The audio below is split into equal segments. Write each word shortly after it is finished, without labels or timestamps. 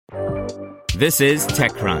This is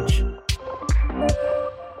TechCrunch.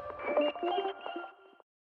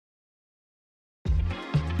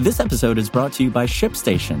 This episode is brought to you by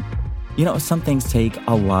ShipStation. You know, some things take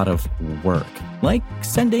a lot of work, like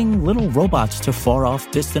sending little robots to far-off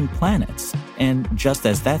distant planets. And just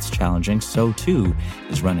as that's challenging, so too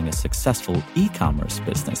is running a successful e-commerce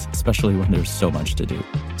business, especially when there's so much to do.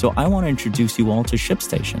 So I want to introduce you all to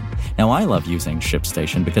ShipStation. Now, I love using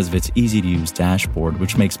ShipStation because of its easy-to-use dashboard,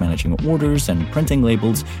 which makes managing orders and printing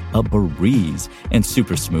labels a breeze and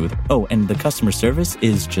super smooth. Oh, and the customer service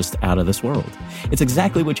is just out of this world. It's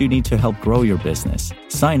exactly what you need to help grow your business.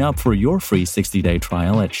 Sign up for your free 60-day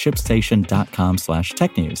trial at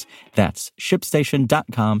shipstation.com/technews. That's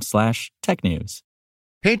shipstation.com/technews.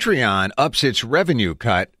 Patreon ups its revenue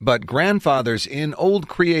cut, but grandfathers in old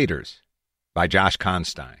creators. By Josh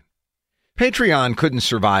Constein. Patreon couldn't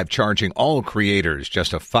survive charging all creators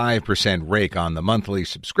just a 5% rake on the monthly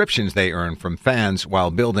subscriptions they earn from fans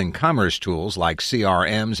while building commerce tools like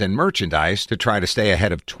CRMs and merchandise to try to stay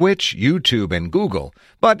ahead of Twitch, YouTube, and Google.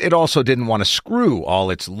 But it also didn't want to screw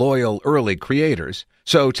all its loyal early creators.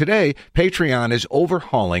 So today, Patreon is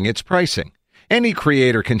overhauling its pricing. Any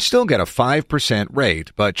creator can still get a 5%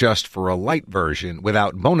 rate, but just for a light version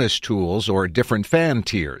without bonus tools or different fan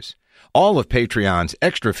tiers. All of Patreon's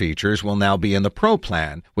extra features will now be in the Pro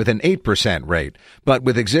plan with an 8% rate, but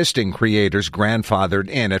with existing creators grandfathered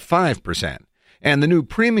in at 5%. And the new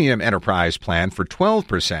Premium Enterprise plan for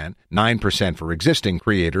 12%, 9% for existing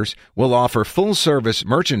creators, will offer full-service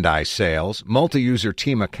merchandise sales, multi-user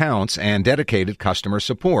team accounts, and dedicated customer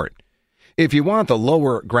support. If you want the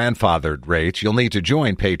lower grandfathered rates, you'll need to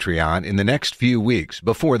join Patreon in the next few weeks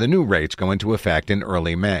before the new rates go into effect in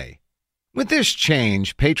early May. With this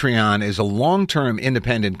change, Patreon is a long-term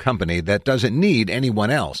independent company that doesn't need anyone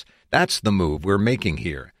else. That's the move we're making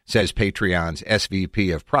here, says Patreon's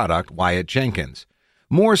SVP of Product, Wyatt Jenkins.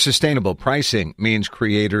 More sustainable pricing means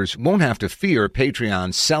creators won't have to fear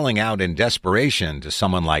Patreon selling out in desperation to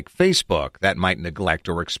someone like Facebook that might neglect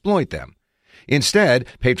or exploit them. Instead,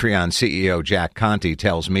 Patreon CEO Jack Conte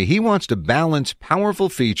tells me he wants to balance powerful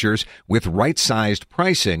features with right-sized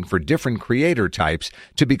pricing for different creator types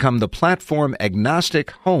to become the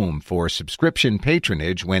platform-agnostic home for subscription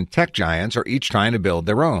patronage when tech giants are each trying to build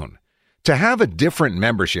their own. To have a different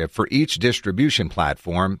membership for each distribution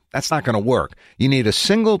platform, that's not going to work. You need a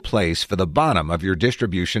single place for the bottom of your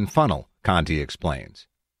distribution funnel, Conte explains.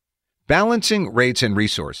 Balancing rates and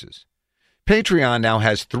resources. Patreon now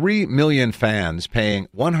has 3 million fans paying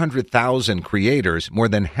 100,000 creators more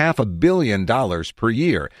than $500 million per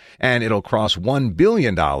year, and it'll cross $1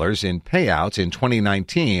 billion in payouts in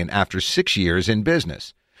 2019 after 6 years in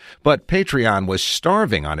business. But Patreon was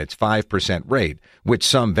starving on its 5% rate, which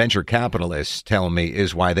some venture capitalists tell me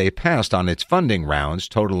is why they passed on its funding rounds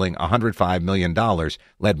totaling $105 million,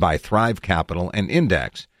 led by Thrive Capital and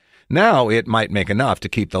Index. Now it might make enough to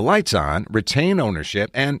keep the lights on, retain ownership,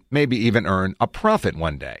 and maybe even earn a profit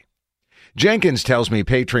one day. Jenkins tells me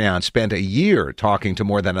Patreon spent a year talking to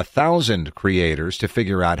more than 1,000 creators to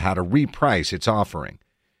figure out how to reprice its offering.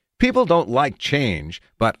 People don't like change,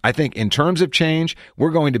 but I think in terms of change, we're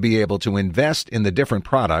going to be able to invest in the different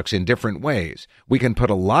products in different ways. We can put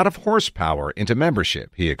a lot of horsepower into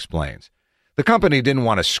membership, he explains. The company didn't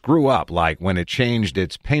want to screw up like when it changed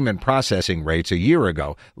its payment processing rates a year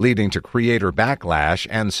ago, leading to creator backlash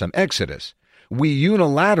and some exodus. We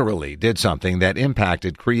unilaterally did something that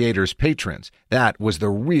impacted creators' patrons. That was the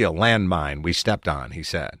real landmine we stepped on, he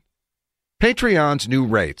said. Patreon's new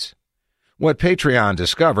rates. What Patreon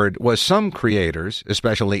discovered was some creators,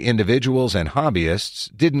 especially individuals and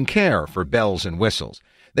hobbyists, didn't care for bells and whistles.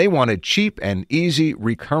 They wanted cheap and easy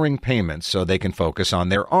recurring payments so they can focus on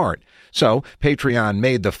their art. So Patreon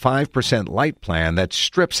made the 5% light plan that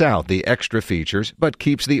strips out the extra features but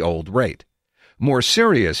keeps the old rate. More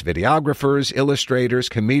serious videographers, illustrators,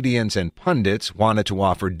 comedians, and pundits wanted to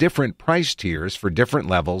offer different price tiers for different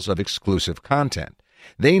levels of exclusive content.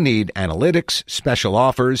 They need analytics, special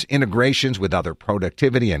offers, integrations with other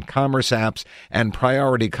productivity and commerce apps, and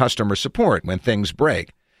priority customer support when things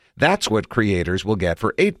break. That's what creators will get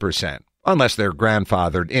for 8%, unless they're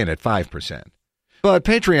grandfathered in at 5%. But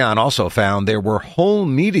Patreon also found there were whole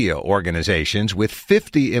media organizations with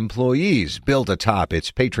 50 employees built atop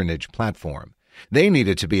its patronage platform. They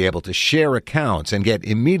needed to be able to share accounts and get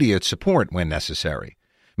immediate support when necessary.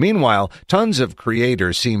 Meanwhile, tons of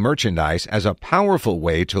creators see merchandise as a powerful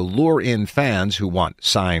way to lure in fans who want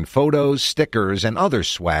signed photos, stickers, and other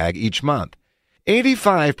swag each month.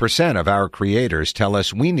 85% of our creators tell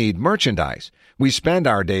us we need merchandise. We spend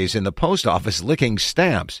our days in the post office licking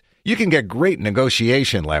stamps. You can get great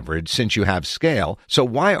negotiation leverage since you have scale, so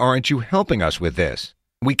why aren't you helping us with this?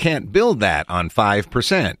 We can't build that on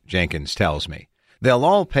 5%, Jenkins tells me. They'll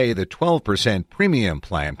all pay the 12% premium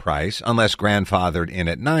plan price unless grandfathered in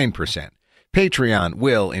at 9%. Patreon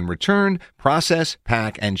will, in return, process,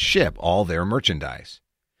 pack, and ship all their merchandise.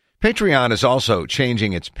 Patreon is also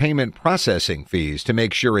changing its payment processing fees to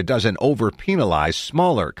make sure it doesn't over-penalize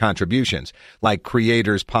smaller contributions, like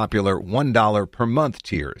creators' popular $1 per month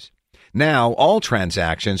tiers. Now, all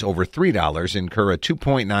transactions over $3 incur a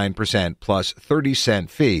 2.9% plus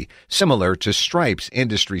 30-cent fee, similar to Stripe's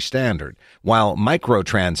industry standard, while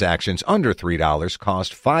microtransactions under $3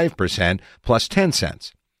 cost 5% plus 10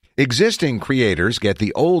 cents. Existing creators get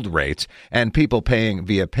the old rates, and people paying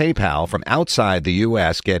via PayPal from outside the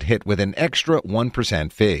U.S. get hit with an extra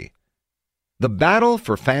 1% fee. The battle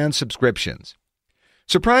for fan subscriptions.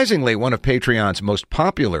 Surprisingly, one of Patreon's most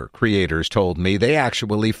popular creators told me they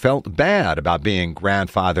actually felt bad about being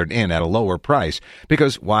grandfathered in at a lower price,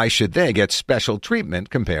 because why should they get special treatment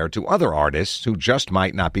compared to other artists who just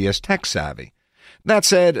might not be as tech-savvy? That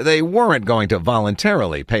said, they weren't going to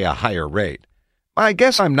voluntarily pay a higher rate. I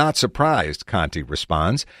guess I'm not surprised, Conti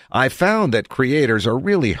responds. I found that creators are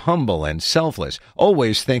really humble and selfless,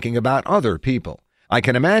 always thinking about other people. I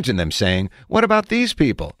can imagine them saying, what about these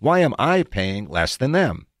people? Why am I paying less than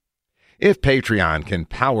them? If Patreon can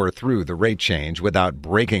power through the rate change without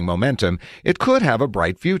breaking momentum, it could have a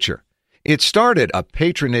bright future. It started a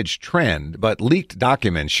patronage trend, but leaked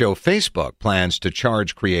documents show Facebook plans to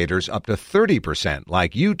charge creators up to 30%,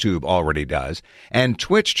 like YouTube already does, and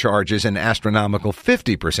Twitch charges an astronomical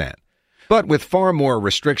 50%. But with far more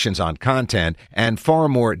restrictions on content and far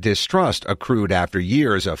more distrust accrued after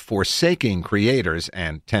years of forsaking creators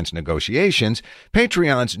and tense negotiations,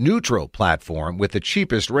 Patreon's neutral platform with the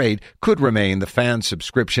cheapest rate could remain the fan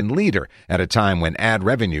subscription leader at a time when ad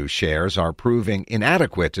revenue shares are proving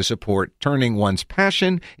inadequate to support turning one's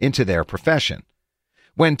passion into their profession.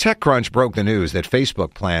 When TechCrunch broke the news that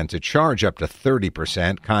Facebook planned to charge up to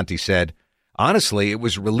 30%, Conti said, "Honestly, it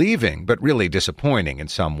was relieving but really disappointing in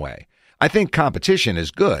some way. I think competition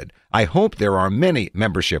is good. I hope there are many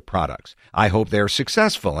membership products. I hope they're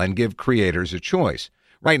successful and give creators a choice.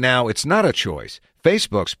 Right now, it's not a choice.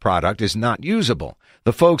 Facebook's product is not usable.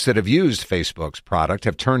 The folks that have used Facebook's product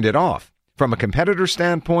have turned it off. From a competitor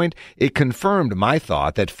standpoint, it confirmed my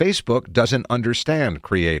thought that Facebook doesn't understand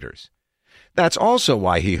creators." That's also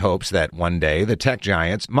why he hopes that one day the tech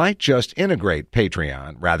giants might just integrate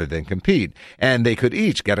Patreon rather than compete, and they could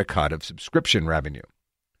each get a cut of subscription revenue.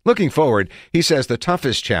 Looking forward, he says the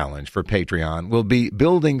toughest challenge for Patreon will be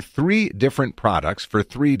building 3 different products for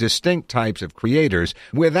 3 distinct types of creators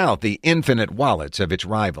without the infinite wallets of its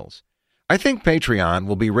rivals. I think Patreon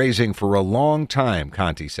will be raising for a long time,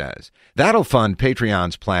 Conti says. That'll fund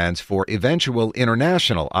Patreon's plans for eventual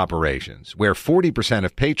international operations, where 40%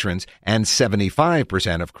 of patrons and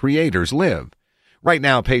 75% of creators live. Right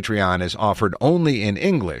now, Patreon is offered only in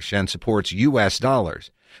English and supports U.S. dollars.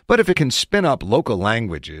 But if it can spin up local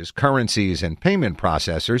languages, currencies, and payment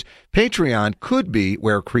processors, Patreon could be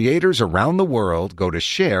where creators around the world go to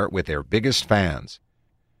share with their biggest fans.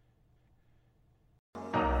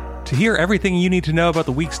 To hear everything you need to know about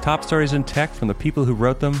the week's top stories in tech from the people who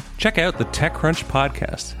wrote them, check out the TechCrunch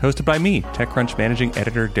podcast, hosted by me, TechCrunch managing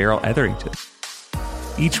editor Daryl Etherington.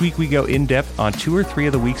 Each week we go in-depth on 2 or 3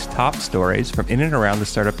 of the week's top stories from in and around the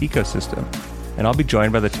startup ecosystem. And I'll be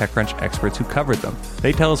joined by the TechCrunch experts who covered them.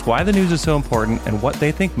 They tell us why the news is so important and what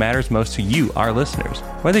they think matters most to you, our listeners,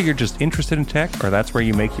 whether you're just interested in tech or that's where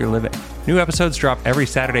you make your living. New episodes drop every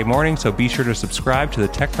Saturday morning, so be sure to subscribe to the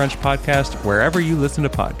TechCrunch podcast wherever you listen to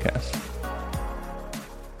podcasts.